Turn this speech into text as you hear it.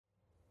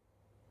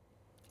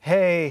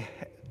Hey,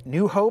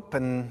 New Hope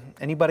and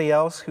anybody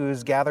else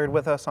who's gathered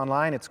with us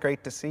online, it's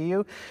great to see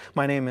you.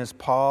 My name is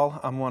Paul.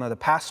 I'm one of the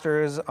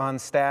pastors on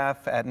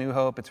staff at New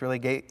Hope. It's really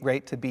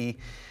great to be,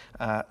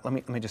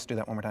 let me just do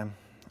that one more time.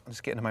 I'll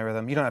just get into my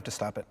rhythm. You don't have to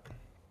stop it.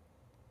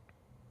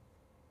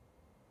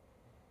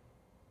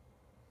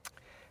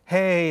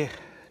 Hey,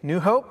 New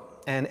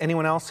Hope and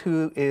anyone else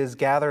who is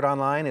gathered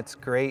online, it's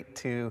great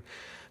to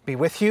be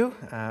with you.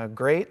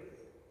 Great.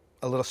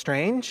 A little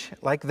strange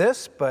like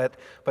this, but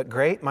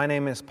great. My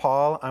name is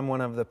Paul. I'm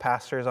one of the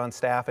pastors on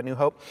staff at New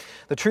Hope.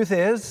 The truth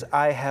is,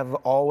 I have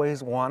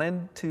always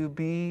wanted to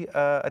be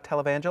a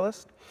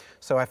televangelist,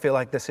 so I feel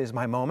like this is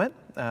my moment.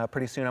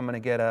 Pretty soon I'm going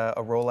to get a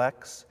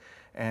Rolex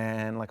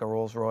and like a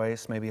Rolls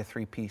Royce, maybe a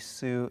three-piece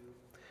suit,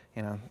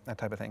 you know, that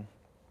type of thing.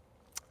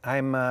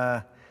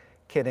 I'm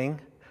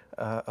kidding,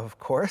 of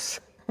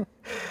course.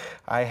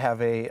 I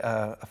have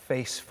a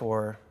face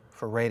for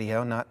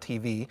radio, not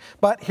TV,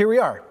 but here we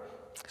are.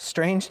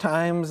 Strange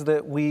times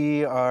that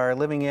we are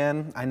living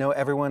in. I know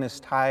everyone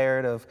is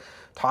tired of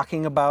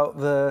talking about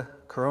the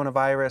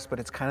coronavirus, but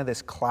it's kind of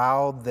this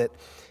cloud that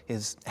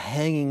is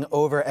hanging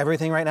over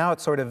everything right now.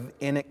 It's sort of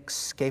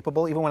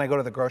inescapable. Even when I go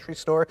to the grocery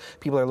store,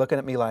 people are looking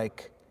at me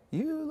like,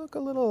 you look a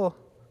little,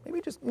 maybe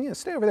just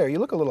stay over there. You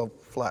look a little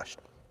flushed.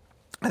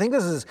 I think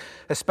this is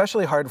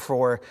especially hard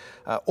for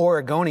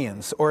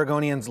Oregonians.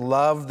 Oregonians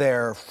love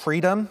their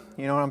freedom.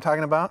 You know what I'm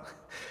talking about?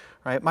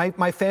 Right?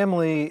 My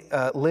family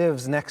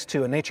lives next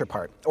to a nature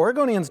park.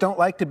 Oregonians don't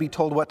like to be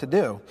told what to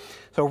do.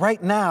 So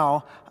right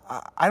now,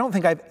 I don't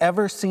think I've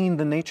ever seen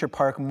the nature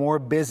park more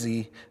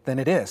busy than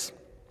it is.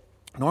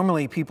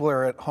 Normally, people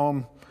are at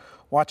home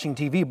watching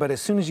TV, but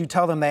as soon as you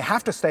tell them they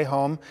have to stay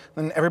home,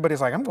 then everybody's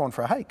like, I'm going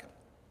for a hike.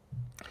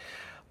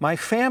 My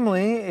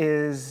family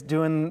is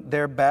doing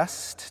their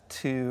best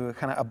to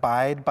kind of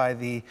abide by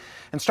the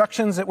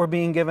instructions that we're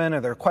being given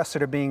or the requests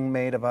that are being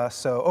made of us.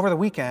 So over the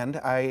weekend,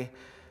 I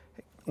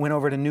went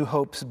over to New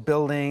Hope's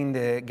building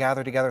to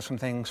gather together some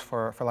things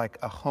for like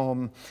a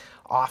home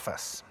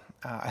office.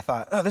 I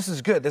thought, oh, this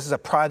is good. This is a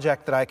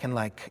project that I can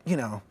I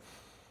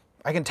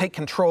can take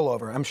control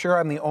over. I'm sure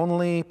I'm the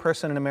only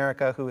person in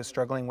America who is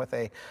struggling with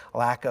a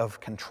lack of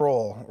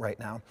control right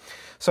now.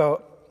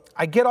 So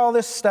I get all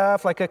this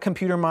stuff, like a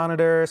computer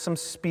monitor, some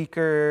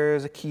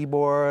speakers, a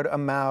keyboard, a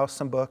mouse,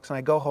 some books, and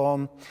I go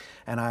home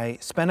and I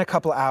spend a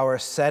couple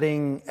hours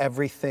setting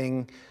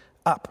everything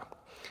up.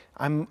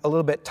 I'm a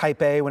little bit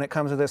type A when it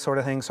comes to this sort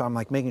of thing, so I'm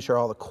like making sure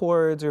all the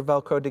cords are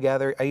Velcroed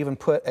together. I even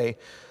put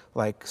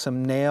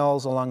some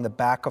nails along the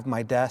back of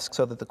my desk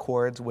so that the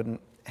cords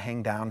wouldn't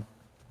hang down.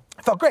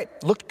 It felt great,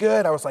 looked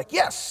good. I was like,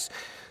 yes,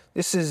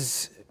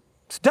 it's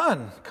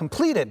done,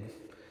 completed,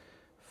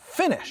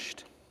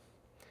 finished.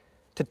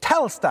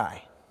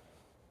 Tetelestai.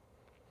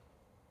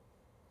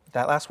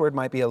 That last word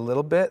might be a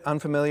little bit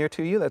unfamiliar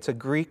to you. That's a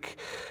Greek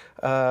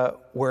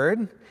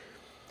word.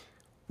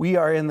 We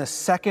are in the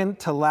second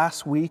to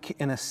last week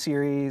in a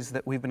series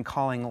that we've been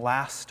calling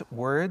Last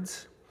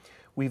Words.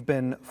 We've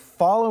been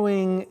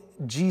following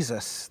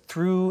Jesus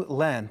through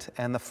Lent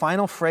and the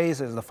final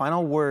phrases, the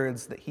final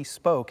words that he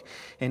spoke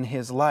in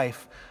his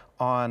life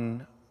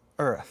on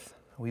earth.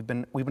 We've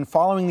been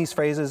following these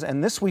phrases,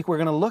 and this week we're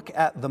going to look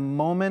at the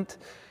moment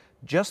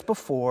just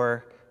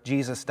before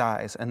Jesus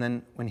dies and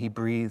then when he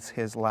breathes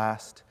his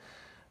last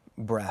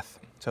breath.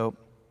 So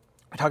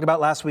we talked about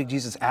last week,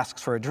 Jesus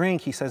asks for a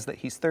drink. He says that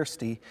he's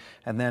thirsty.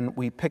 And then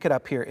we pick it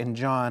up here in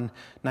John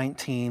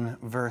 19,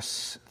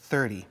 verse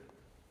 30.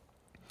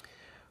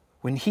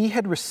 When he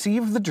had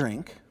received the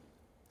drink,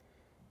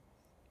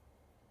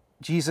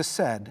 Jesus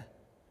said,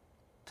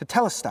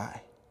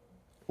 Tetelestai,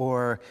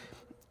 or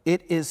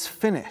it is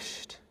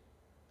finished.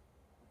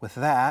 With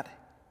that,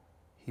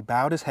 he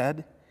bowed his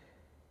head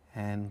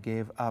and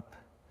gave up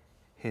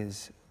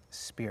his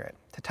spirit.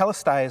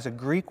 Tetelestai is a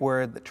Greek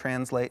word that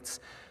translates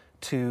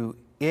to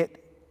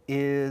it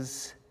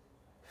is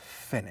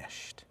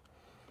finished.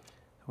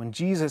 When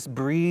Jesus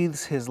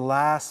breathes his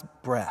last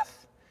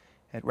breath,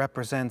 it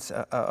represents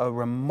a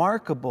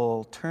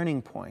remarkable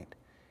turning point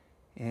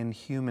in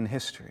human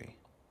history,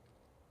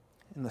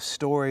 in the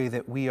story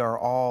that we are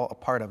all a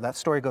part of. That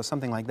story goes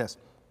something like this.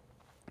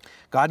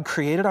 God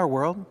created our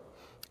world.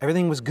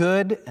 Everything was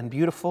good and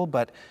beautiful,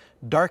 but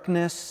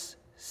darkness,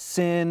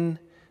 sin,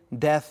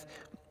 death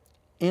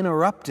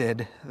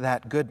interrupted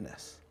that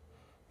goodness.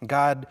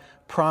 God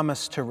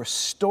promised to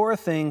restore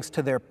things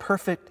to their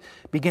perfect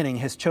beginning.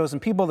 His chosen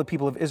people, the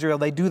people of Israel,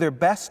 they do their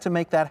best to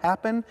make that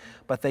happen,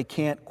 but they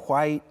can't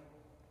quite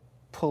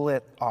pull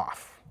it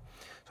off.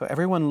 So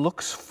everyone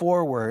looks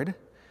forward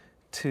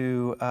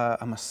to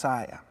a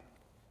Messiah.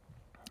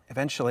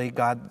 Eventually,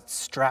 God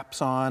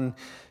straps on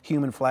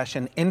human flesh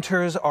and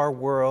enters our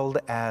world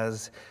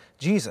as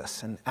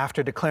Jesus. And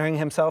after declaring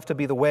himself to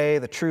be the way,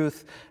 the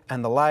truth,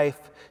 and the life,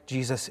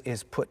 Jesus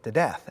is put to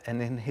death.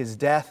 And in his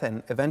death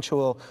and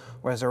eventual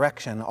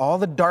resurrection, all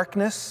the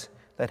darkness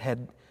that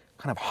had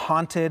kind of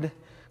haunted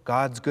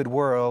God's good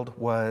world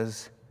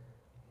was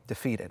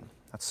defeated.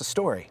 That's the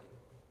story.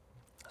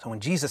 So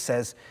when Jesus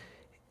says,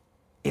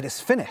 it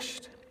is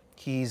finished,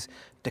 he's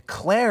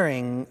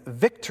declaring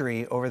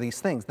victory over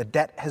these things. The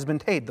debt has been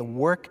paid. The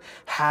work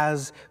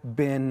has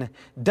been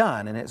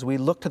done. And as we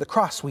look to the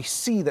cross, we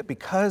see that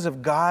because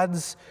of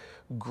God's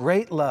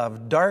great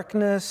love,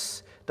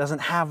 darkness doesn't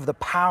have the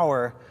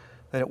power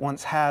that it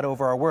once had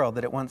over our world,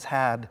 that it once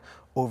had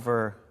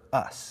over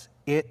us.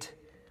 It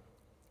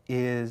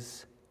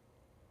is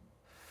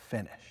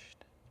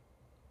finished.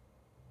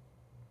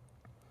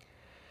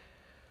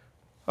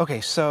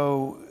 Okay,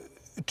 so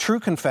true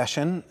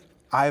confession,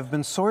 I've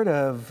been sort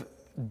of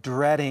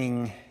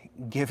dreading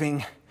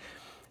giving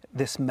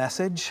this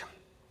message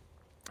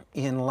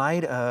in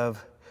light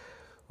of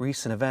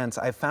recent events.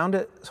 I've found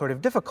it sort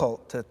of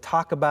difficult to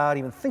talk about,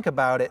 even think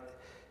about it,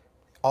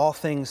 all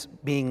things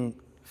being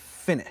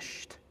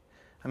finished.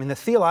 I mean, the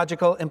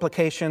theological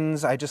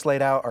implications I just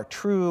laid out are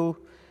true.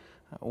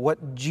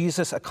 What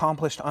Jesus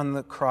accomplished on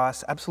the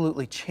cross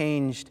absolutely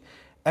changed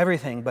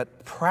everything,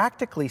 but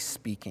practically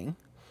speaking,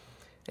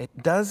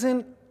 it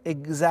doesn't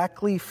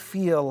exactly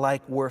feel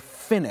like we're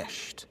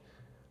finished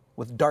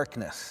with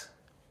darkness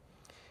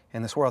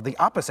in this world. The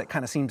opposite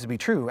kind of seems to be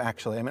true,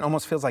 actually. I mean, it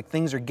almost feels like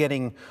things are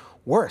getting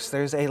worse.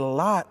 There's a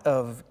lot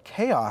of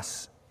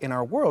chaos in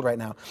our world right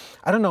now.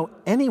 I don't know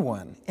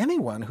anyone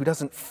who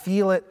doesn't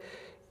feel it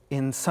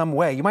in some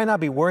way. You might not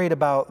be worried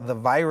about the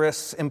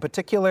virus in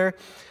particular,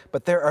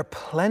 but there are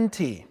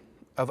plenty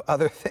of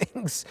other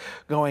things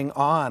going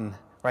on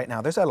right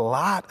now. There's a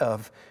lot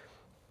of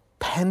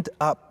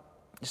pent-up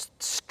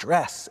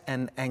stress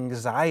and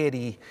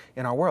anxiety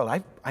in our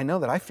world. I know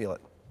that I feel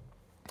it.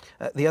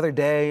 The other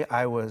day,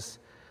 I was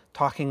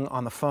talking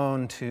on the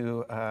phone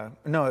to,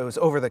 it was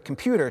over the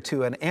computer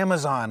to an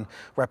Amazon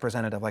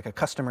representative, like a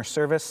customer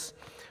service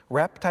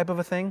rep type of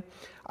a thing.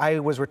 I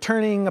was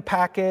returning a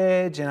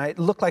package and it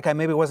looked like I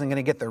maybe wasn't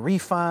going to get the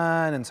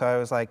refund. And so I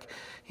was like,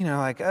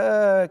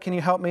 can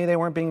you help me? They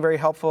weren't being very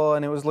helpful.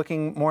 And it was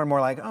looking more and more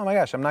like, oh my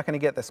gosh, I'm not going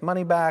to get this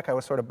money back. I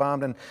was sort of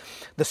bummed. And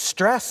the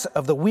stress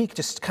of the week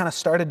just kind of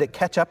started to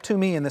catch up to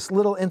me. And this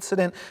little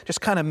incident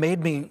just kind of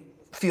made me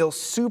feel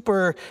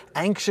super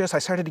anxious. I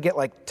started to get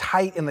like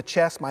tight in the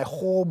chest. My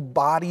whole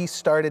body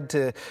started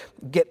to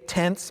get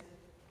tense.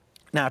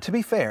 Now, to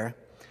be fair,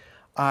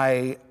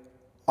 I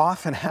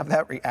often have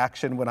that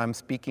reaction when I'm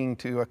speaking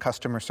to a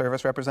customer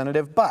service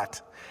representative,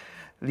 but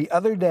the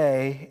other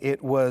day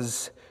it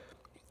was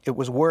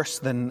worse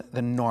than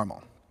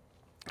normal.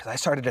 Because I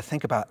started to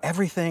think about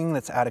everything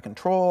that's out of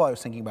control. I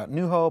was thinking about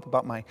New Hope,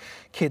 about my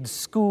kids'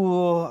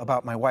 school,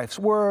 about my wife's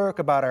work,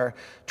 about our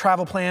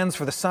travel plans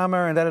for the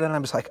summer, and and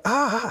I'm just like,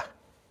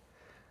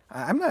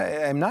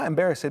 I'm not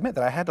embarrassed to admit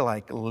that I had to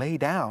like lay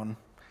down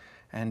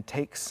and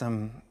take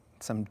some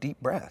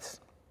deep breaths.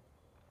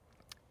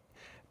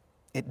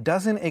 It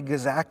doesn't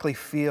exactly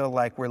feel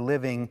like we're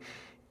living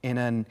in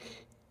an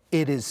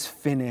it is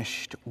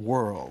finished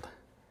world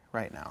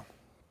right now.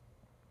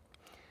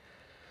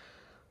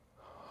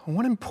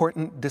 One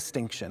important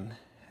distinction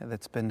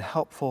that's been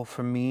helpful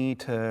for me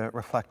to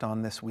reflect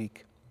on this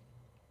week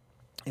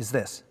is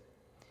this.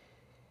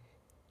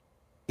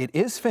 It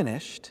is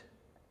finished,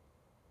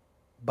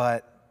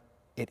 but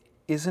it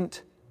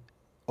isn't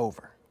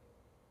over.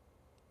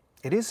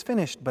 It is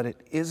finished, but it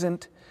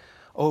isn't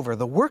over.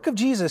 The work of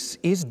Jesus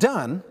is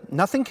done.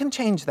 Nothing can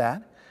change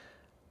that.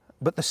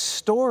 But the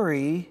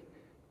story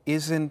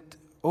isn't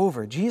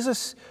over.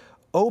 Jesus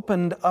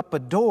opened up a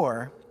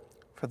door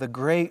for the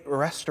great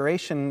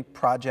restoration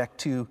project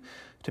to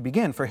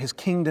begin, for his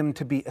kingdom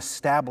to be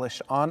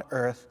established on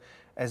earth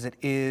as it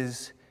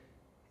is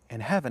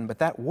in heaven. But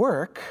that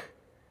work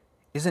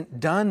isn't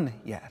done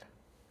yet.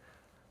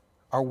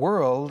 Our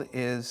world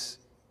is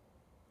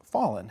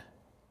fallen,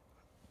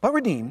 but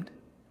redeemed.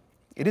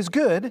 It is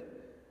good,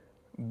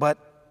 but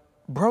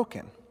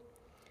broken.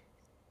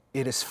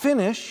 It is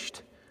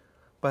finished,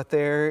 but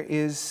there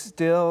is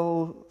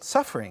still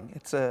suffering.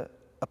 It's a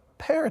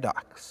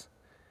paradox.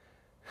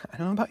 I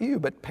don't know about you,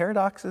 but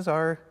paradoxes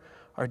are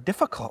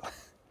difficult.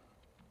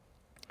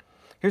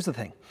 Here's the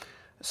thing.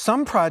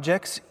 Some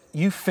projects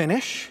you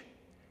finish,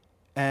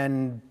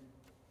 and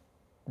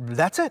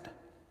that's it.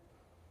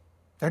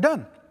 They're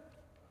done.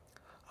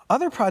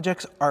 Other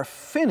projects are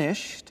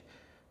finished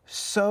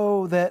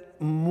so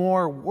that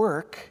more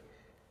work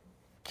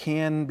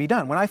can be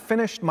done. When I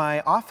finished my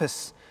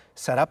office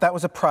setup, that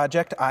was a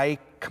project I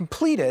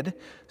completed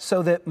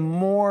so that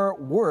more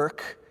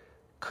work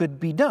could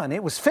be done.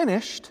 It was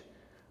finished,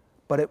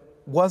 but it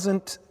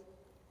wasn't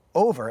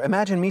over.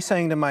 Imagine me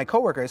saying to my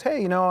coworkers,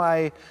 hey,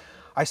 I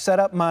set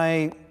up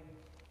my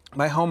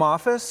home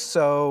office,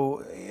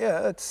 so yeah,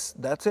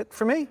 that's it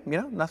for me.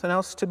 Nothing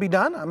else to be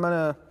done. I'm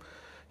gonna,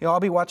 I'll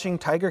be watching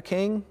Tiger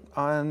King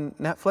on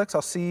Netflix.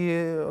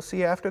 I'll see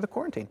you after the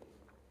quarantine.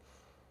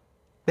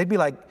 They'd be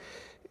like,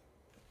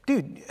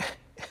 dude,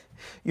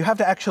 you have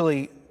to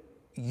actually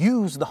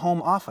use the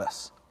home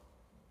office.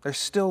 There's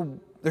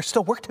still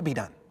work to be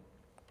done.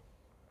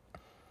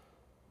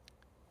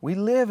 We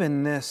live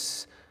in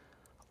this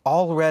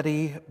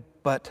already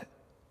but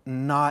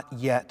not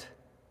yet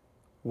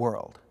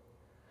world.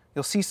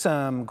 You'll see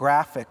some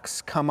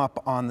graphics come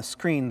up on the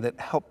screen that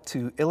help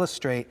to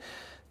illustrate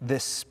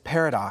this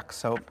paradox.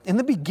 So, in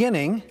the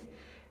beginning,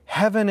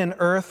 heaven and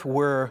earth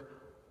were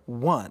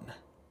one,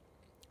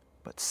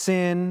 but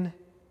sin,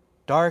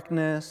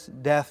 darkness,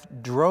 death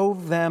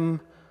drove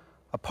them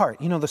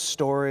apart. You know the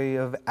story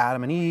of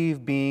Adam and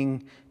Eve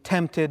being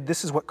tempted.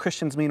 This is what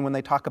Christians mean when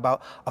they talk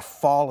about a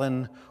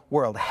fallen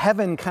world.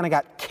 Heaven kind of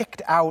got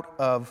kicked out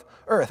of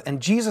earth,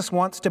 and Jesus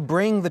wants to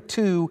bring the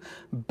two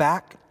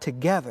back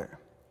together.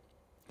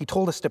 He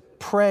told us to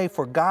pray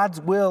for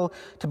God's will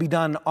to be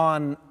done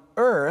on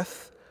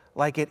earth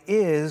like it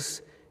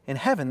is in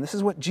heaven. This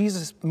is what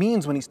Jesus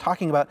means when he's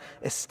talking about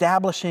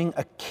establishing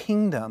a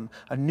kingdom,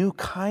 a new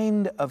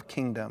kind of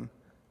kingdom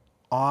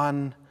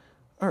on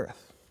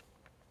earth.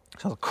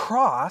 So the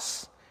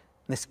cross,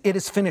 this it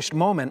is finished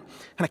moment,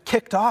 kind of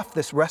kicked off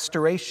this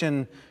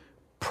restoration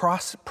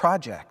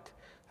project,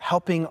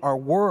 helping our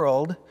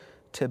world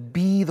to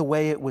be the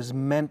way it was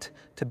meant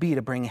to be,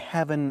 to bring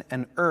heaven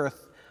and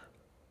earth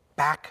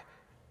back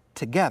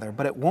together.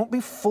 But it won't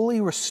be fully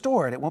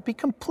restored. It won't be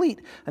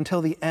complete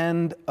until the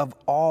end of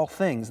all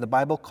things. The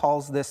Bible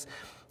calls this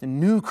the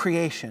new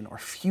creation or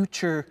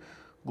future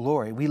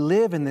glory. We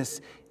live in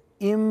this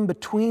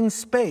in-between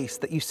space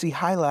that you see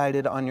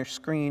highlighted on your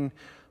screen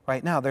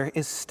right now. There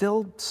is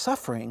still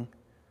suffering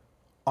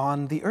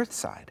on the earth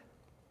side.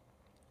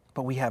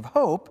 But we have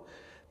hope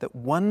that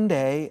one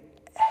day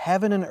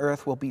heaven and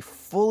earth will be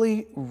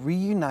fully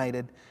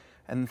reunited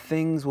and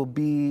things will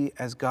be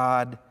as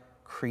God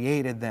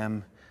created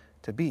them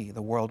to be.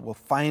 The world will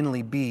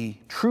finally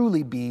be,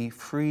 truly be,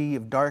 free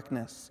of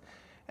darkness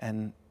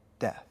and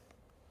death.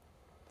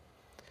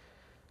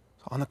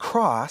 So on the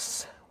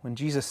cross, when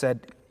Jesus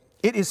said,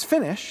 "It is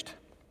finished,"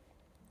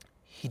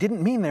 he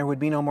didn't mean there would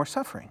be no more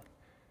suffering,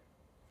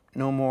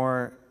 no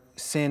more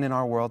sin in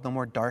our world, no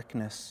more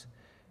darkness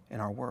in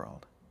our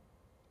world.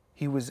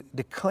 He was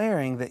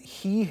declaring that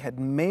he had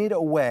made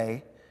a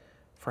way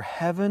for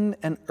heaven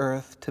and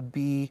earth to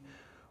be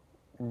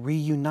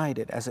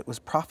reunited as it was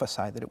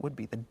prophesied that it would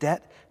be. The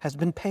debt has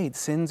been paid.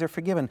 Sins are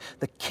forgiven.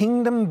 The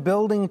kingdom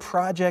building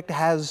project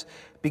has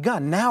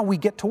begun. Now we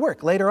get to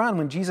work. Later on,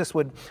 when Jesus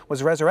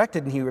was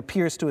resurrected and he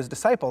appears to his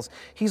disciples,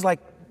 he's like,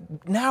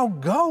 now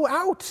go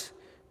out.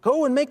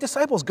 Go and make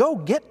disciples. Go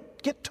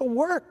get to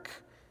work.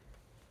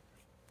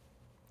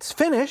 It's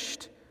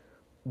finished,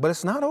 but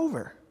it's not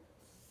over.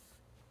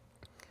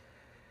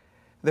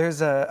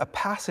 There's a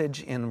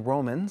passage in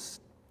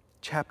Romans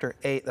chapter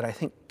 8 that I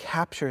think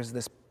captures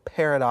this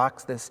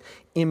paradox, this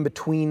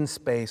in-between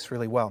space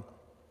really well.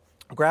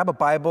 Grab a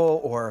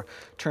Bible or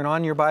turn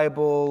on your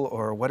Bible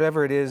or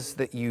whatever it is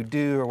that you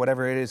do or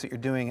whatever it is that you're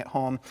doing at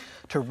home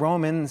to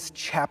Romans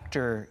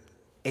chapter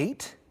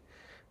 8.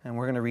 And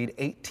we're going to read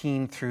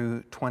 18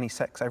 through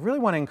 26. I really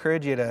want to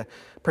encourage you to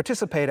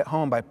participate at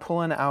home by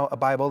pulling out a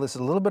Bible. This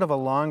is a little bit of a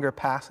longer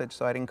passage,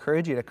 so I'd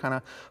encourage you to kind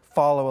of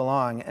follow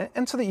along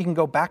and so that you can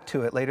go back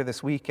to it later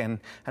this week and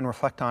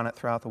reflect on it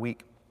throughout the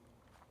week.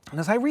 And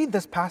as I read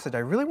this passage, I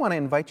really want to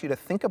invite you to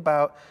think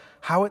about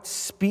how it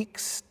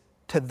speaks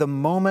to the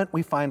moment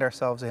we find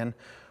ourselves in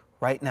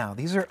right now.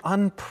 These are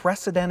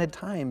unprecedented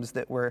times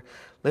that we're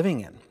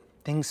living in.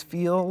 Things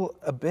feel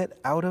a bit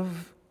out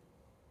of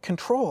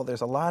control.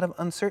 There's a lot of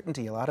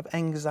uncertainty, a lot of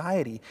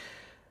anxiety.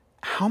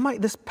 How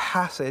might this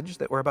passage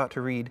that we're about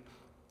to read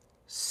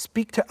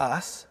speak to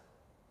us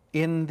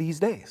in these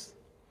days?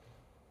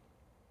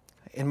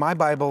 In my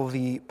Bible,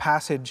 the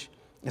passage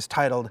is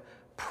titled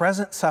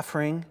Present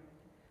Suffering,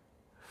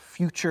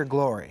 Future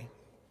Glory.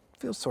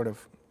 Feels sort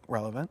of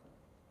relevant.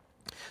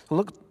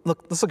 So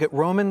let's look at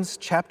Romans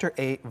chapter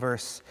 8,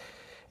 verse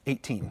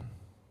 18.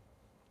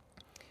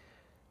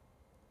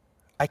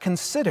 I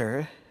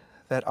consider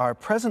that our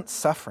present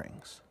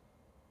sufferings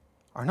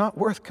are not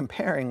worth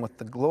comparing with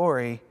the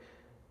glory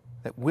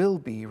that will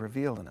be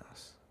revealed in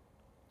us.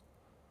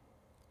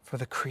 For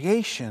the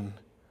creation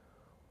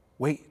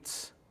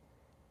waits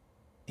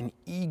in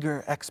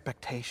eager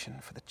expectation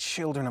for the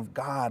children of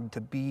God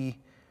to be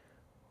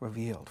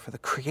revealed. For the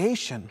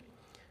creation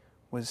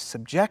was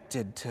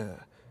subjected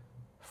to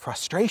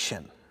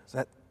frustration. Does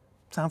that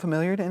sound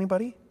familiar to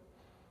anybody?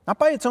 Not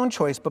by its own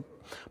choice, but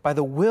by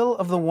the will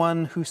of the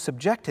one who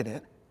subjected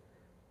it.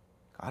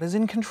 God is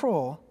in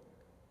control,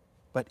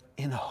 but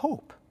in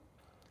hope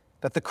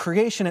that the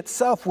creation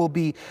itself will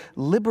be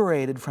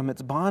liberated from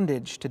its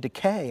bondage to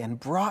decay and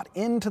brought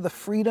into the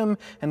freedom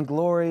and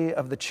glory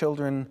of the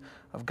children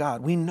of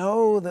God. We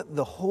know that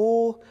the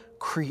whole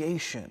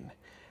creation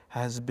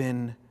has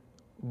been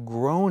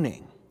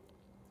groaning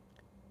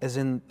as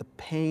in the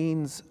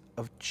pains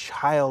of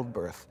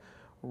childbirth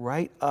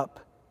right up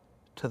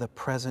to the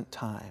present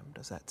time.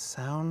 Does that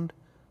sound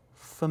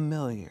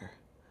familiar?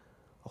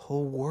 The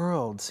whole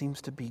world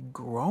seems to be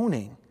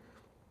groaning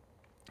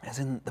as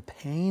in the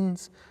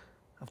pains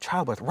of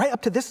childbirth, right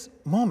up to this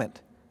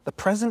moment, the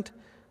present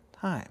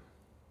time.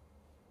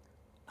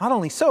 Not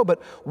only so,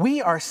 but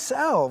we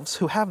ourselves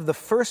who have the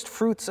first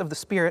fruits of the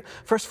Spirit,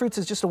 first fruits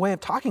is just a way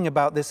of talking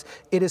about this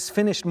it is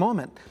finished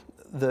moment,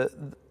 the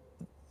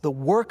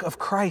work of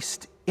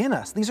Christ in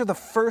us. These are the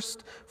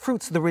first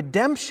fruits, the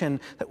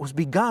redemption that was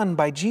begun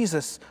by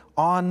Jesus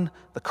on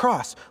the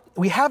cross.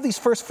 we have these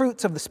first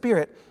fruits of the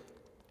Spirit,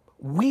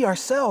 we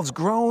ourselves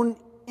groan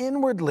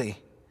inwardly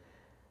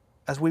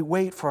as we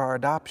wait for our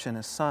adoption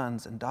as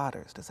sons and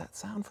daughters. Does that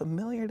sound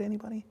familiar to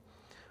anybody?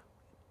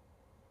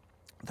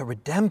 The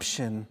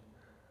redemption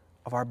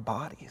of our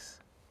bodies.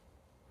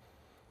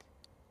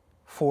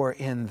 For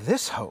in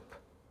this hope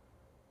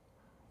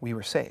we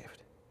were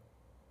saved.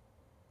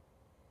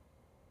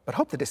 But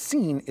hope that is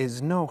seen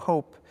is no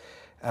hope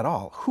at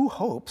all. Who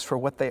hopes for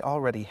what they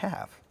already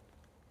have?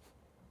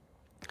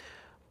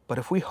 But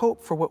if we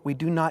hope for what we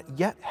do not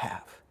yet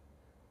have,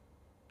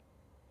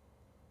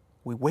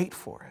 we wait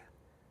for it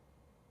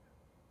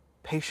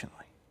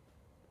patiently.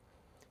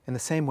 In the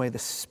same way, the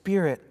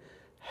Spirit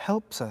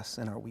helps us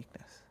in our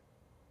weakness.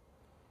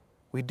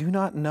 We do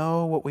not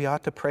know what we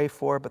ought to pray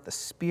for, but the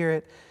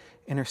Spirit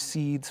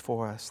intercedes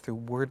for us through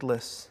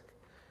wordless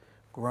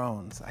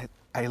groans.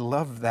 I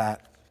love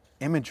that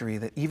imagery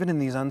that even in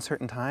these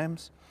uncertain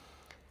times,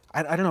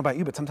 I don't know about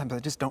you, but sometimes I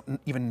just don't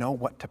even know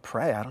what to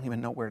pray. I don't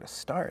even know where to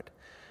start.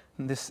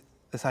 And this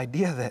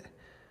idea that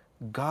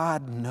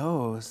God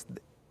knows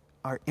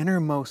our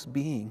innermost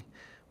being.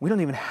 We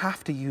don't even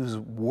have to use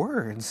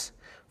words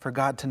for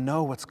God to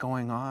know what's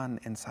going on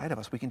inside of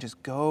us. We can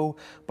just go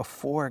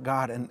before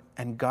God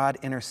and God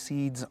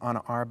intercedes on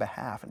our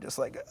behalf and just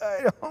like,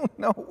 I don't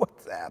know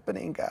what's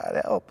happening, God,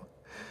 help.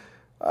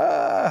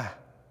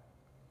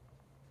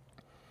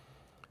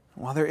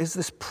 While there is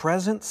this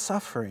present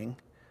suffering,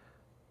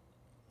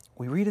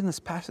 we read in this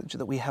passage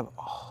that we have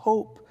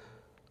hope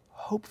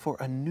for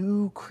a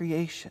new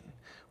creation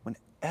when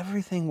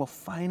everything will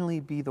finally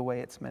be the way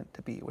it's meant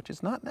to be, which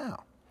is not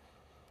now.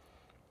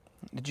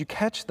 Did you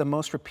catch the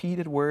most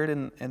repeated word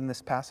in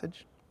this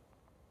passage?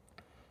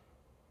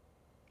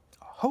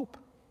 Hope.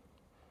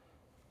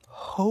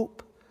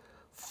 Hope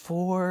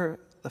for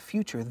the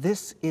future.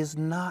 This is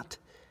not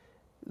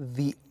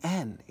the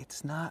end.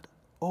 It's not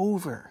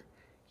over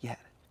yet.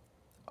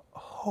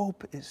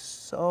 Hope is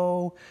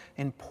so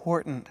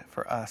important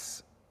for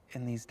us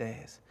in these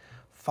days.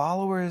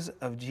 Followers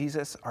of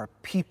Jesus are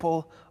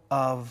people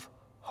of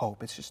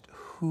hope. It's just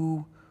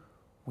who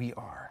we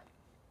are.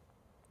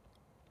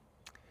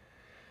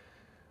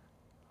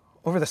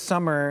 Over the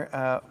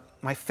summer,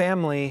 my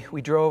family,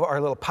 we drove our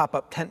little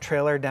pop-up tent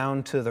trailer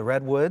down to the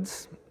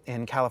Redwoods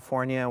in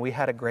California. We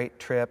had a great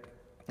trip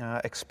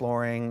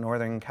exploring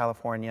Northern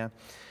California.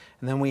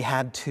 And then we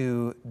had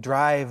to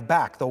drive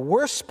back. The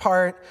worst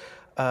part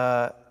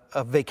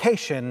of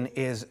vacation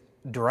is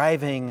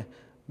driving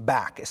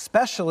back,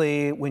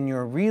 especially when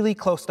you're really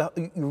close to,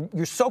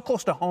 you're so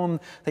close to home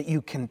that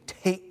you can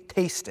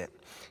taste it.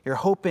 You're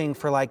hoping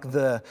for like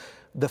the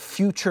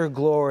future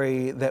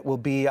glory that will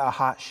be a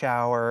hot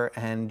shower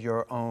and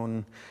your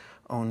own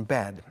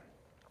bed.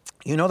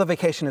 You know the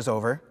vacation is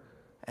over,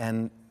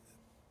 and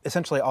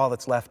essentially all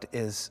that's left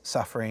is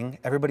suffering.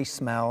 Everybody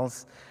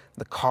smells,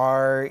 the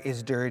car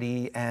is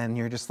dirty, and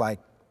you're just like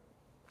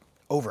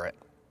over it.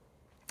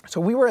 So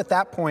we were at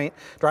that point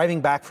driving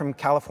back from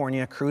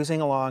California,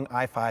 cruising along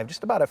I-5,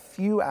 just about a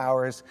few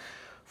hours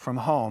from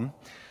home.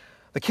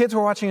 The kids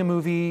were watching a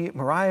movie.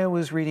 Mariah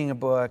was reading a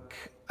book.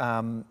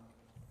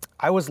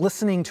 I was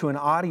listening to an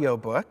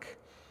audiobook.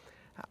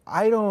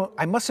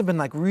 I must have been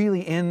like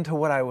really into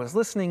what I was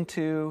listening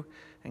to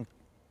and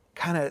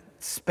kind of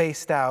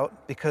spaced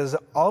out because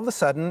all of a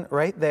sudden,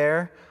 right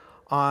there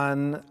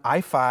on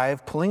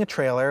I-5, pulling a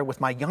trailer with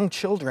my young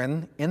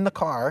children in the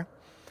car,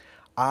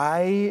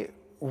 I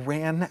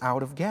ran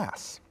out of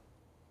gas.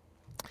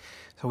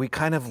 So we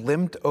kind of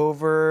limped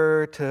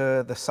over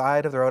to the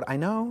side of the road. I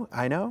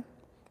know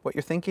what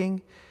you're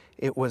thinking.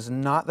 It was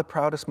not the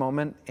proudest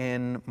moment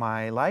in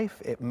my life.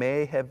 It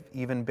may have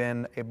even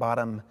been a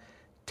bottom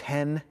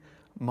 10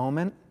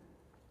 moment.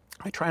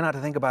 I try not to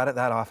think about it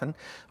that often.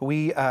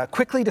 We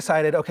quickly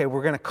decided, okay,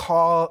 we're going to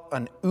call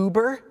an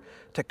Uber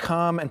to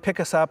come and pick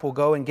us up. We'll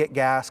go and get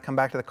gas, come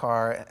back to the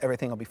car,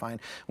 everything will be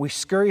fine. We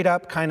scurried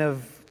up kind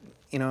of,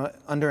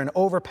 under an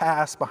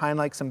overpass behind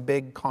like some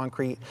big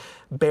concrete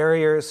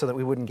barriers so that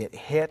we wouldn't get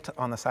hit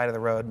on the side of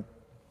the road.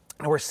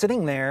 And we're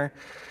sitting there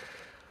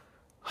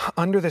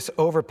under this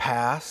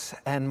overpass,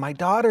 and my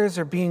daughters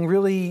are being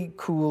really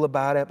cool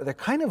about it, but they're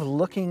kind of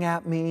looking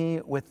at me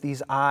with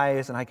these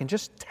eyes, and I can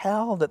just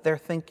tell that they're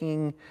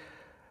thinking,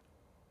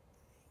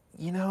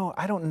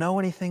 I don't know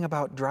anything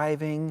about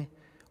driving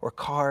or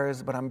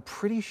cars, but I'm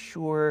pretty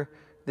sure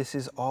this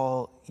is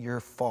all your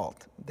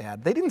fault,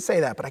 Dad. They didn't say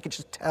that, but I could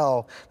just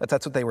tell that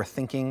that's what they were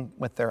thinking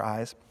with their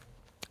eyes.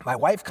 My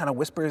wife kind of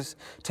whispers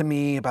to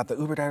me about the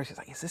Uber driver. She's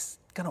like, is this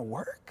going to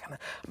work? And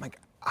I'm like,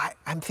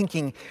 I'm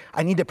thinking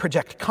I need to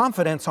project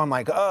confidence. So I'm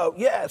like, oh,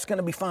 yeah, it's going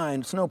to be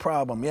fine. It's no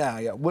problem.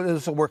 Yeah,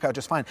 this will work out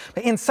just fine.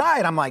 But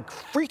inside, I'm like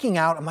freaking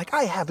out. I'm like,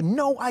 I have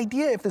no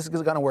idea if this is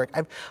going to work.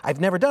 I've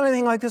never done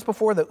anything like this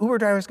before. The Uber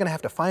driver is going to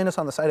have to find us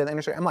on the side of the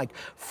interstate. I'm like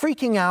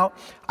freaking out.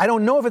 I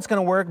don't know if it's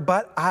going to work,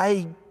 but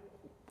I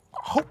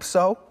hope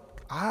so.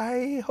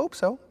 I hope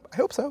so.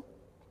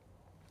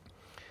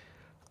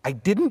 I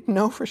didn't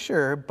know for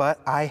sure, but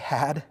I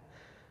had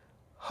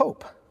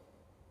hope.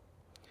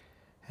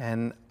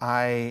 And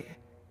I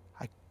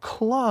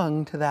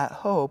clung to that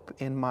hope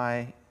in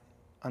my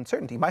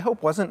uncertainty. My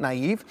hope wasn't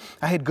naive.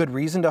 I had good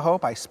reason to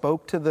hope. I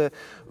spoke to the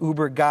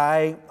Uber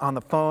guy on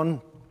the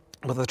phone.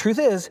 But the truth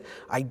is,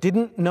 I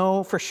didn't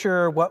know for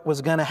sure what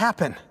was going to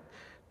happen.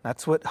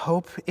 That's what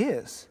hope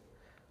is.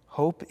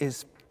 Hope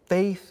is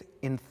faith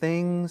in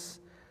things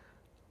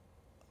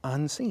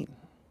unseen.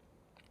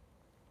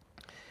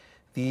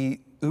 The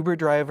Uber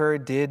driver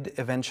did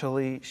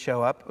eventually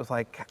show up. It was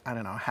like,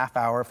 half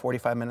hour,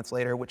 45 minutes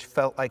later, which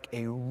felt like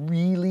a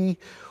really,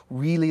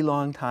 really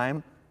long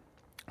time.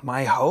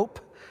 My hope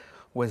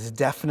was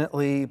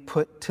definitely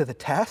put to the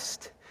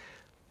test,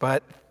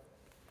 but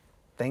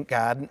thank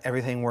God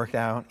everything worked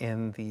out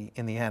in the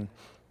end.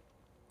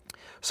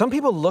 Some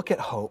people look at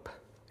hope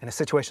in a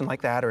situation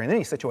like that, or in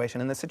any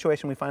situation, in the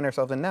situation we find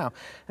ourselves in now,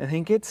 and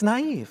think it's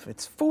naive,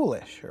 it's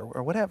foolish,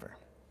 or whatever.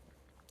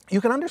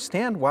 You can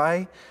understand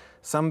why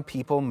some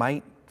people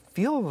might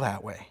feel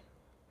that way.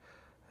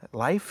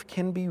 Life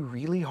can be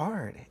really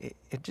hard.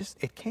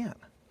 It can.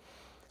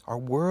 Our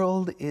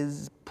world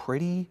is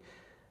pretty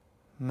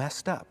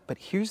messed up. But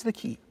here's the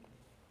key.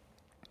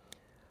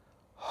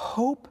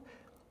 Hope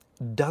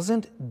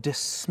doesn't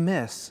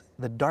dismiss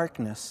the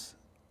darkness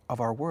of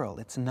our world.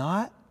 It's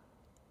not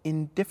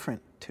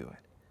indifferent to it.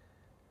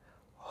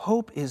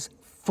 Hope is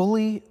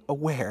fully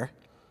aware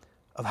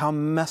of how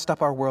messed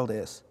up our world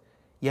is,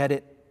 yet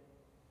it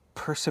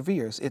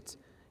perseveres. It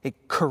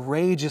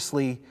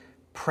courageously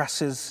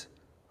presses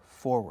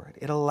forward.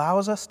 It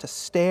allows us to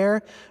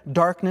stare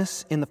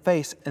darkness in the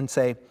face and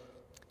say,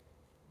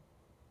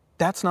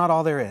 that's not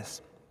all there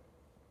is.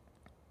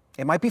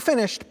 It might be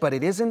finished, but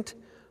it isn't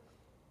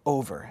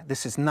over.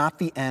 This is not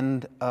the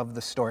end of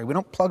the story. We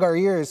don't plug our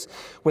ears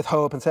with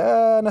hope and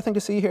say, nothing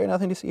to see here,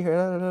 nothing to see here.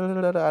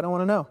 I don't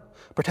want to know.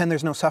 Pretend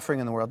there's no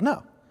suffering in the world.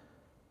 No.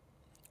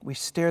 We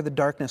stare the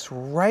darkness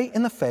right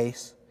in the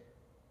face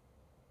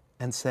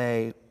and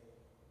say,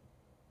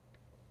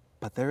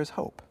 but there is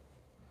hope.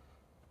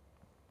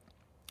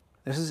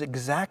 This is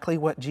exactly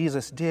what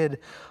Jesus did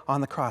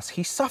on the cross.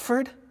 He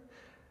suffered,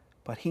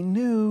 but he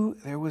knew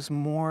there was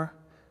more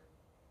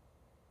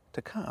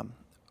to come.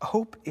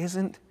 Hope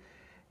isn't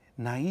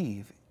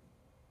naive.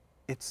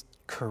 It's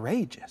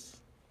courageous.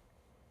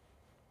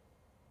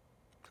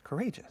 It's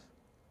courageous.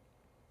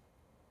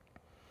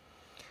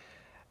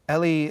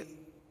 Elie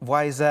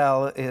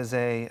Wiesel is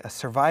a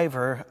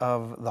survivor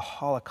of the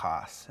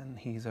Holocaust, and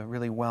he's a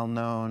really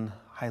well-known,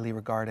 highly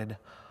regarded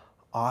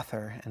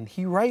author. And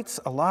he writes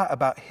a lot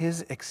about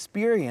his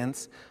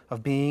experience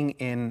of being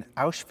in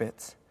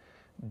Auschwitz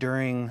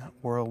during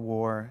World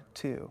War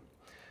II.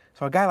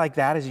 So a guy like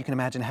that, as you can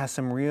imagine, has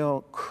some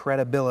real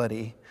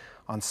credibility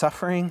on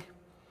suffering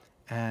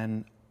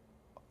and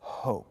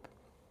hope.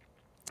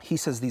 He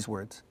says these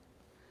words: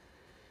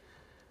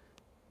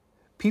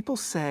 people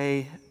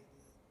say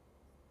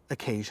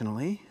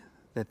occasionally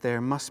that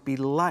there must be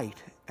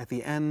light at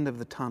the end of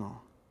the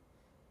tunnel.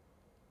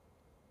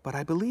 But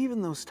I believe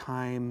in those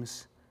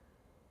times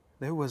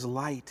there was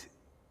light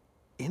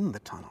in the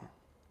tunnel.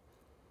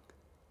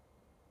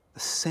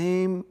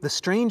 The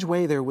strange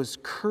way there was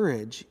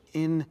courage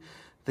in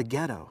the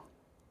ghetto,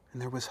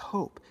 and there was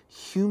hope,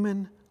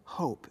 human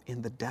hope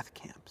in the death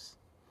camps.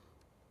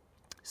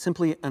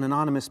 Simply an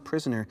anonymous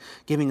prisoner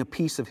giving a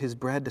piece of his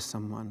bread to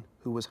someone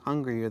who was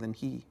hungrier than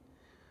he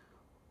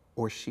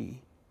or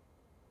she.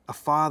 A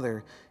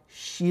father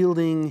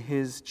shielding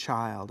his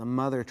child, a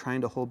mother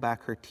trying to hold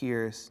back her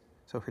tears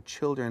so her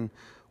children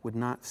would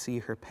not see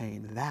her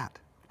pain. That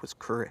was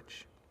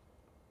courage.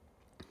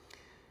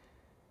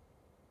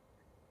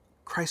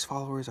 Christ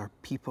followers are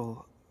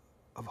people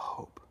of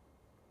hope.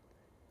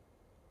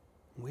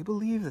 We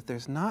believe that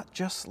there's not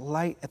just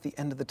light at the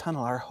end of the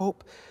tunnel. Our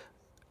hope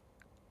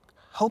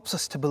helps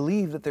us to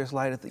believe that there's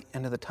light at the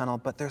end of the tunnel,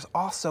 but there's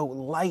also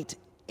light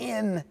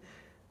in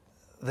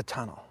the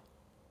tunnel.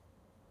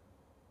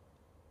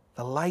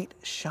 The light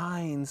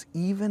shines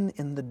even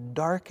in the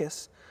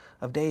darkest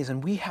of days,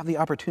 and we have the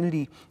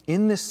opportunity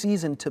in this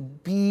season to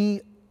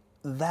be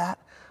that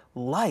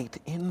light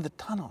in the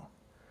tunnel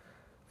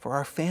for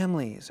our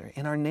families or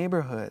in our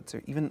neighborhoods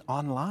or even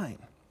online.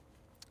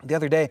 The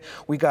other day,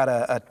 we got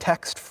a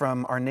text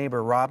from our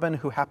neighbor Robin,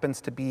 who happens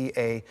to be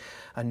a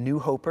New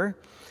Hoper,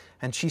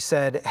 and she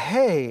said,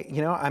 hey,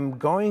 I'm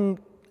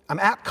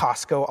at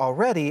Costco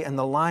already and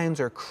the lines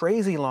are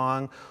crazy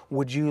long.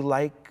 Would you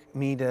like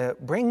me to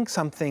bring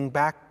something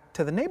back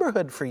to the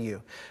neighborhood for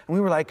you? And we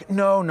were like,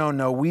 no,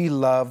 we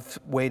love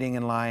waiting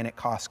in line at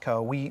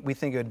Costco. We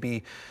think it would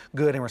be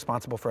good and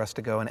responsible for us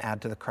to go and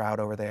add to the crowd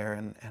over there,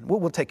 and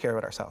we'll take care of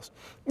it ourselves.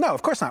 No,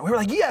 of course not. We were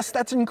like, yes,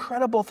 that's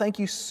incredible. Thank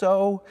you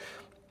so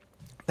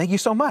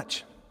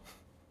much.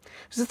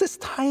 It's just this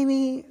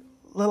tiny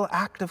little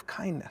act of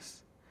kindness.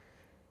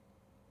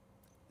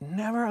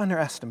 Never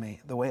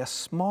underestimate the way a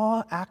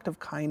small act of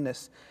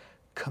kindness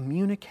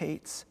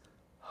communicates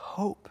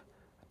hope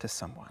to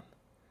someone.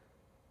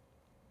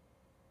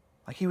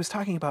 Like he was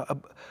talking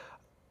about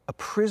a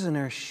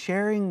prisoner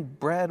sharing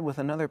bread with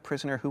another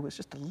prisoner who was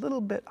just a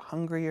little bit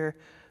hungrier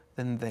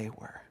than they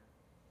were.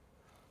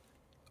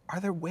 Are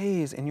there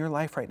ways in your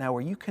life right now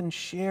where you can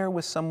share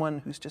with someone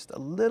who's just a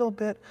little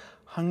bit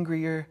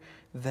hungrier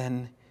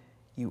than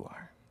you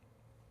are?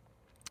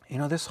 You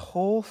know, this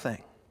whole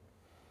thing,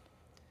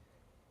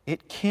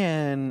 it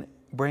can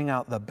bring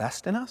out the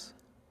best in us,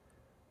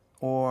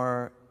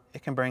 or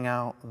it can bring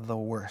out the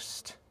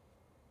worst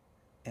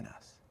in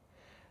us.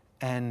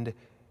 And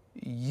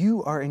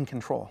you are in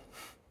control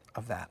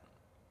of that.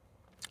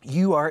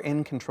 You are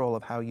in control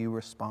of how you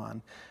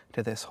respond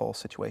to this whole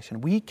situation.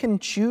 We can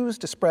choose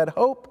to spread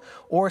hope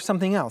or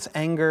something else: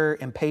 anger,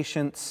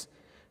 impatience,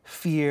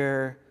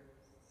 fear,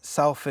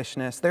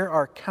 selfishness. There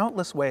are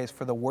countless ways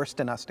for the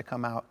worst in us to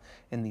come out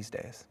in these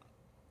days.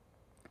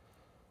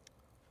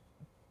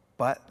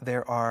 But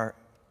there are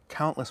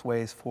countless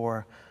ways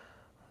for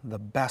the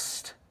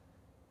best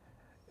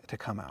to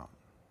come out.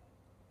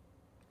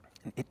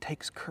 And it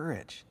takes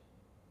courage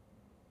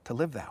to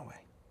live that way.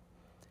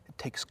 It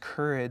takes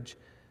courage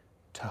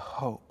to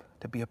hope,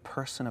 to be a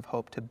person of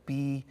hope, to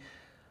be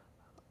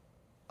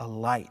a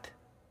light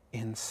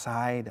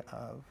inside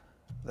of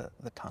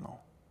the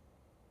tunnel.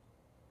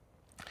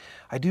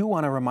 I do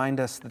want to remind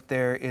us that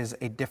there is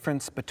a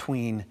difference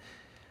between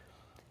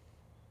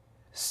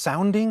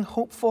sounding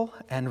hopeful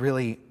and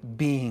really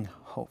being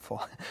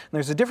hopeful.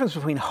 There's a difference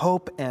between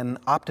hope and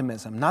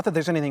optimism. Not that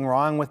there's anything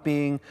wrong with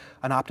being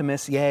an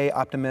optimist. Yay,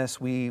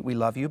 optimists, we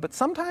love you. But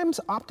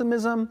sometimes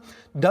optimism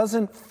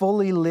doesn't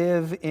fully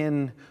live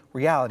in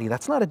reality.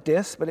 That's not a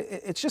diss, but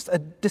it's just a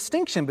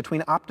distinction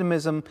between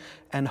optimism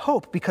and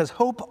hope, because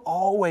hope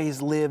always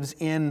lives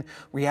in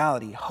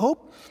reality.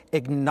 Hope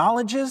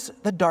acknowledges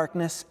the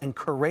darkness and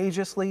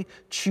courageously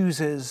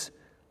chooses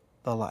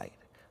the light.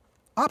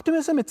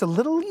 Optimism, it's a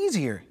little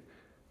easier,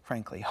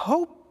 frankly.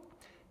 Hope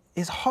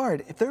is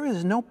hard. If there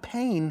is no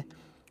pain,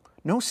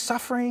 no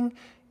suffering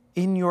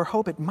in your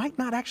hope, it might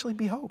not actually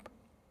be hope.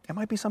 It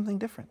might be something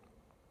different.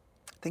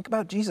 Think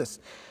about Jesus.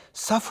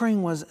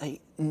 Suffering was a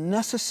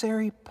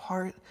necessary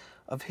part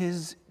of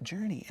his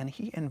journey, and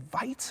he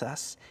invites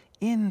us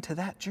into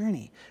that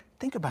journey.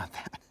 Think about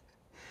that.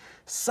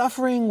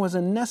 Suffering was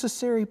a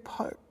necessary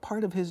part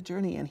of his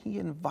journey, and he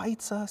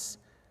invites us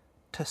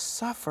to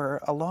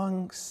suffer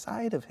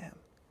alongside of him.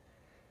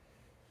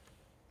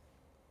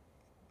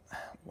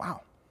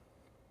 Wow.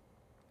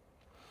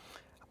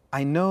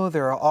 I know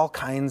there are all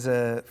kinds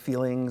of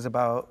feelings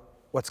about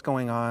what's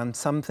going on.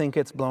 Some think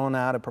it's blown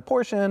out of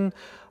proportion.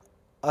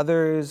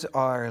 Others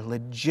are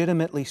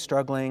legitimately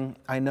struggling.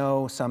 I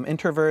know some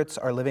introverts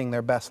are living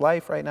their best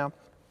life right now.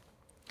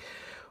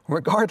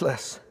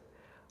 Regardless,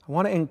 I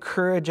want to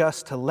encourage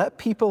us to let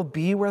people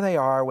be where they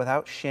are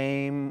without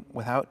shame,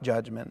 without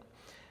judgment.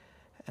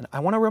 And I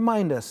want to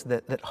remind us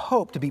that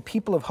hope, to be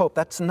people of hope,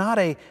 that's not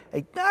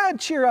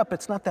cheer up,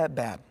 it's not that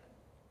bad.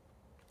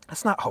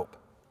 That's not hope.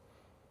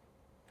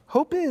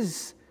 Hope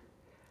it's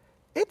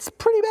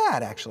pretty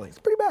bad, actually. It's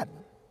pretty bad.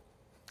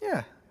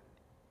 Yeah.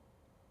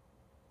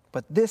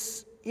 But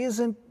this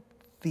isn't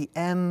the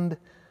end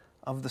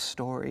of the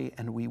story,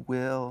 and we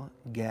will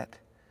get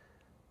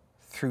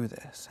through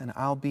this. And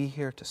I'll be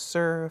here to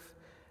serve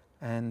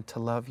and to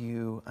love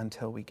you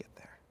until we get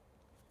there.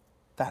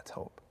 That's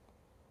hope.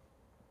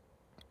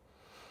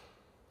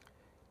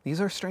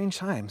 These are strange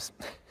times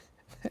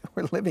that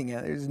we're living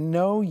in. There's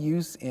no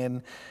use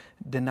in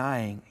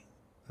denying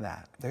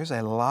that. There's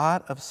a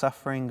lot of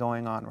suffering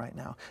going on right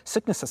now.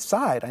 Sickness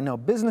aside, I know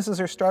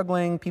businesses are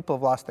struggling, people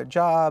have lost their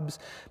jobs,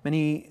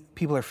 many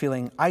people are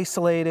feeling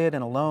isolated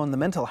and alone. The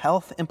mental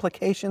health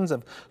implications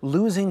of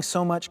losing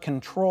so much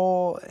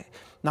control,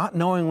 not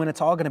knowing when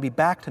it's all going to be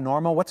back to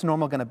normal, what's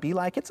normal going to be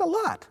like, it's a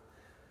lot.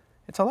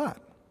 It's a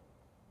lot.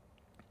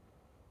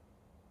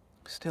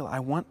 Still, I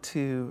want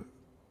to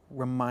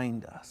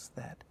remind us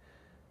that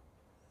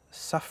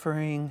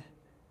suffering,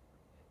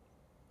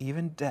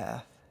 even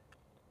death,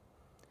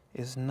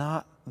 is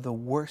not the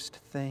worst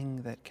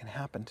thing that can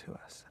happen to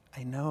us.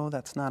 I know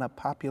that's not a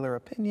popular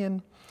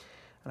opinion,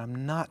 and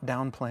I'm not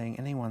downplaying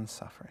anyone's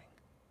suffering.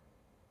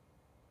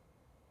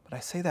 But I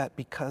say that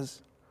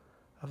because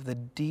of the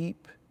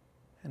deep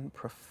and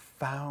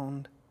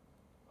profound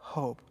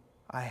hope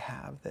I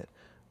have that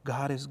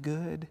God is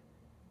good,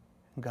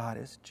 God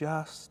is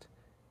just,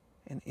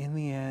 and in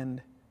the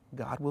end,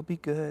 God will be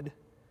good,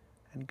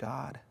 and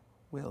God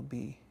will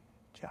be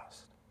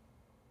just.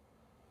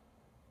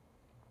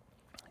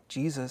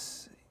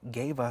 Jesus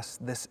gave us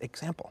this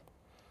example.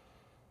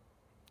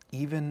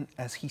 Even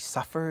as he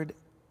suffered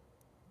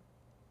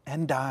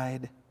and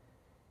died,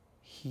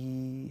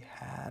 he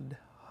had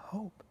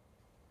hope.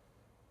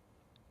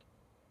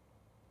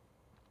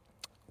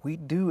 We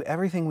do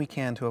everything we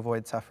can to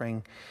avoid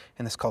suffering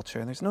in this culture,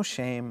 and there's no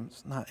shame,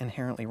 it's not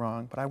inherently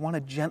wrong, but I want to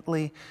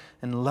gently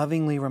and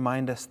lovingly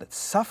remind us that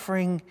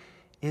suffering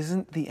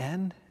isn't the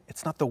end.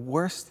 It's not the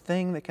worst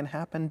thing that can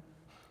happen.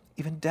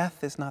 Even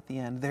death is not the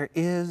end. There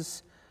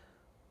is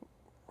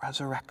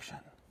resurrection.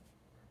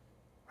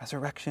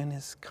 Resurrection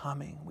is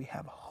coming. We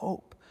have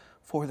hope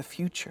for the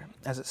future.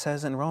 As it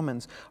says in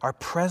Romans, our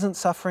present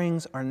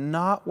sufferings are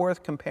not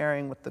worth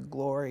comparing with the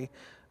glory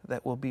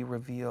that will be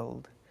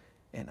revealed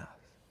in us.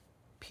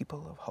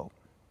 People of hope.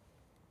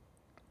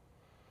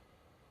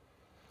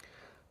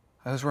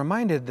 I was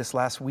reminded this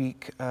last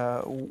week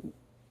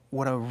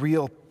what a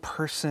real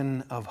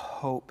person of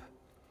hope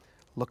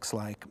looks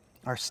like.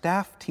 Our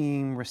staff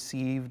team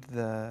received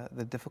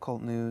the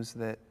difficult news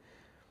that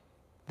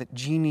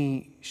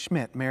Jeannie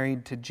Schmidt,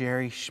 married to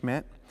Jerry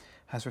Schmidt,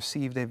 has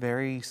received a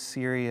very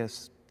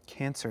serious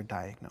cancer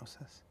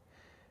diagnosis.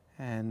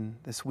 And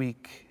this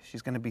week,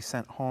 she's going to be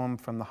sent home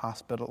from the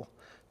hospital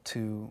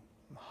to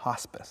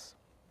hospice.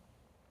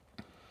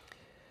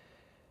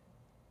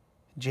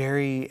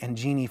 Jerry and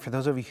Jeannie, for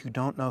those of you who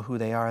don't know who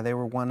they are, they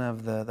were one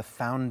of the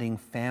founding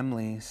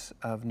families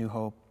of New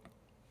Hope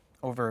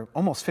over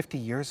almost 50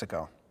 years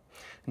ago.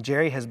 And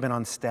Jerry has been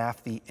on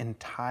staff the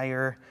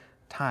entire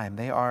time.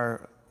 They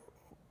are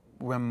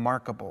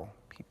remarkable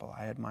people.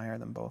 I admire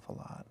them both a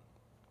lot.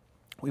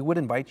 We would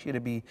invite you to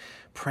be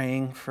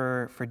praying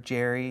for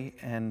Jerry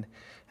and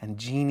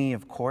Jeannie,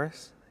 of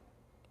course,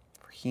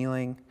 for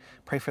healing.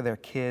 Pray for their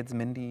kids,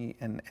 Mindy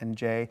and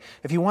Jay.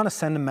 If you want to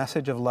send a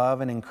message of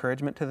love and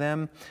encouragement to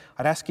them,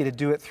 I'd ask you to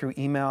do it through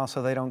email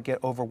so they don't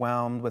get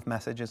overwhelmed with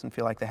messages and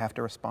feel like they have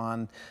to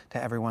respond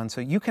to everyone.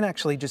 So you can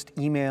actually just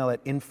email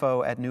at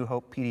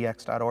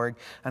info@newhopepdx.org,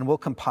 and we'll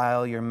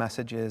compile your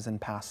messages and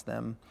pass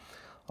them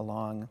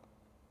along.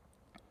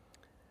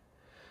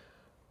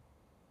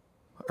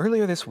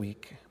 Earlier this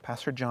week,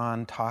 Pastor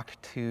John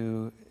talked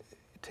to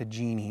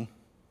Jeannie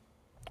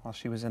while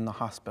she was in the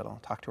hospital,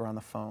 talked to her on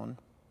the phone.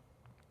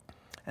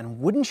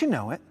 And wouldn't you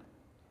know it,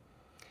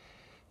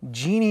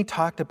 Jeannie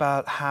talked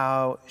about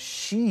how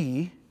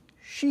she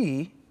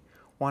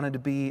wanted to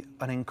be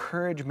an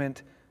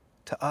encouragement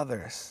to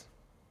others,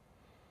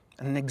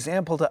 an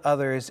example to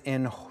others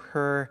in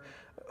her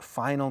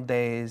final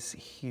days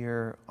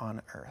here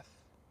on earth.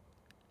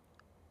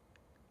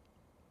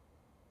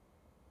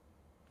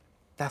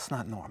 That's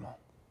not normal.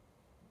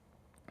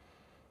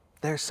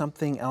 There's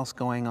something else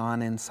going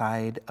on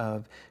inside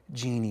of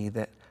Jeannie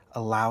that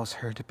allows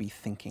her to be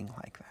thinking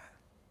like that.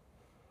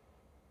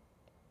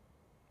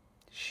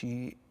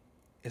 She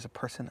is a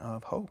person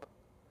of hope.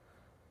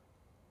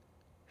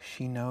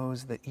 She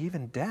knows that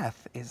even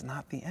death is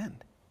not the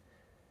end.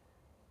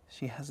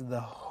 She has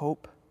the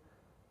hope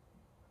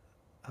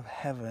of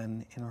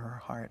heaven in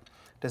her heart.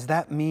 Does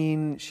that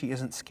mean she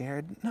isn't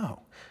scared?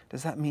 No.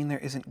 Does that mean there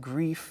isn't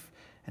grief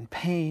and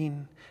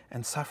pain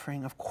and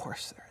suffering? Of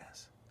course there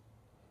is.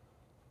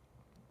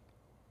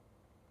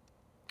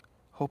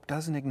 Hope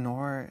doesn't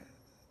ignore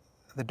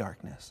the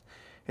darkness.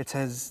 It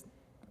says,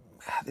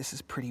 this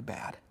is pretty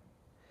bad.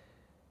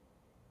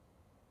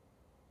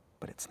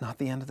 But it's not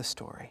the end of the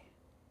story.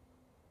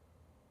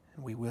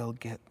 And we will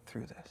get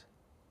through this.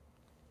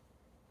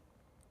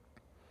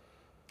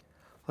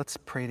 Let's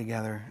pray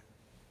together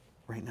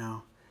right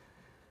now.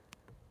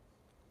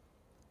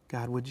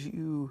 God, would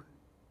you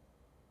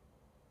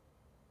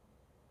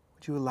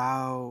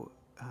allow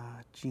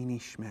Jeannie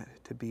Schmidt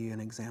to be an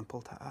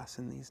example to us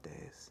in these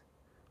days?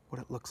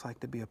 What it looks like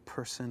to be a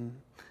person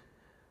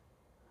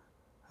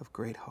of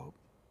great hope.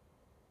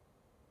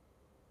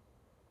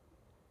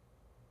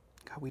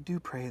 God, we do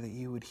pray that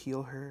you would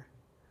heal her.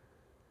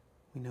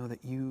 We know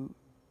that you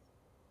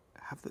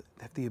have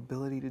the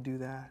ability to do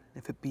that.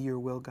 If it be your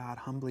will, God,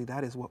 humbly,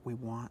 that is what we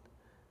want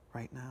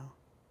right now.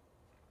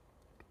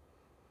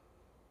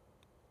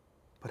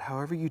 But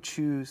however you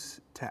choose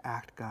to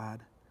act,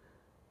 God,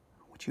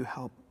 would you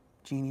help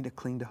Jeannie to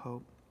cling to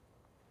hope?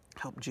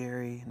 Help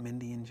Jerry and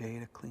Mindy and Jay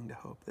to cling to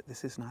hope that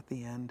this is not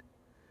the end.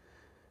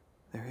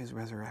 There is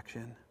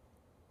resurrection.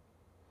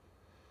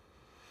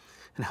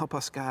 And help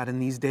us, God, in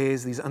these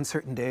days, these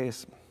uncertain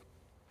days,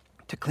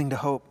 to cling to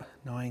hope,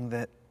 knowing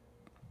that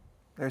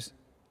there's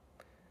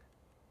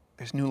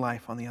new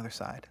life on the other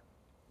side.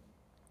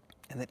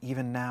 And that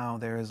even now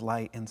there is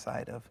light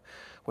inside of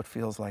what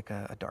feels like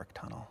a dark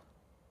tunnel.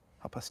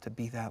 Help us to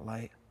be that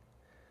light.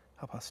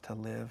 Help us to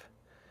live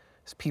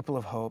as people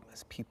of hope,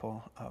 as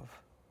people of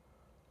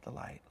the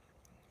light.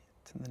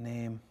 It's in the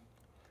name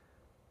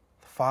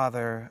of the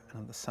Father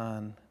and of the Son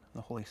and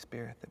the Holy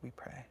Spirit that we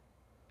pray.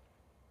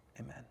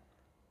 Amen.